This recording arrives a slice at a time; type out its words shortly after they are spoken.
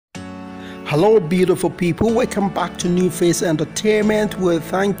Hello beautiful people, welcome back to NewFaze Entertainment. We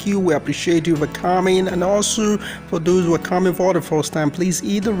thank you, we appreciate you for coming, and also for those who are coming for the first time, please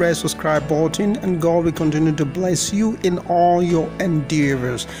hit the red subscribe button and God will continue to bless you in all your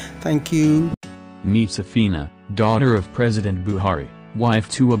endeavors. Thank you. Meet Safina, daughter of President Buhari,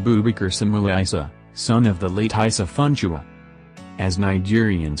 wife to Abubakar Ismail, son of the late Isa Funtua. As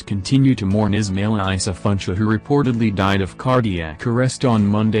Nigerians continue to mourn Ismail Isa Funtua, who reportedly died of cardiac arrest on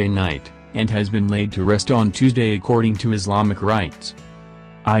Monday night, and has been laid to rest on Tuesday according to Islamic rites.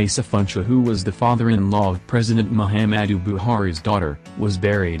 Isa Funtua, who was the father-in-law of President Muhammadu Buhari's daughter, was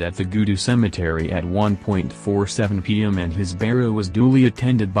buried at the Gudu Cemetery at 1:47 p.m. and his burial was duly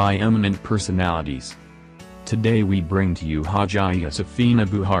attended by eminent personalities. Today we bring to you Hajiya Safina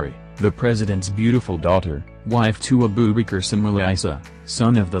Buhari, the president's beautiful daughter, wife to Abubakar Ismail,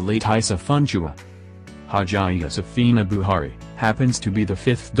 son of the late Isa Funtua. Hajiya Safina Buhari happens to be the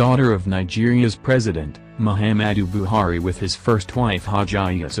fifth daughter of Nigeria's president, Muhammadu Buhari, with his first wife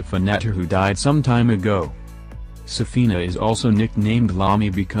Hajiya Safinatu, who died some time ago. Safina is also nicknamed Lami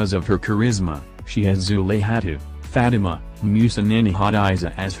because of her charisma. She has Zulaihatu, Fatima, Musa and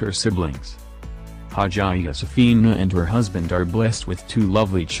Hadiza as her siblings. Hajiya Safina and her husband are blessed with two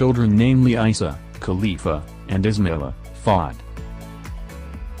lovely children, namely Isa, Khalifa, and Ismaila, Fad.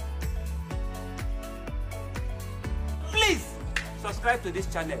 Please subscribe to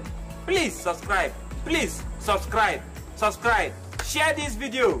this channel. Please subscribe. Please subscribe. Share this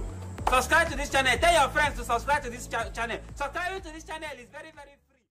video. Subscribe to this channel. Tell your friends to subscribe to this channel. Subscribing to this channel is very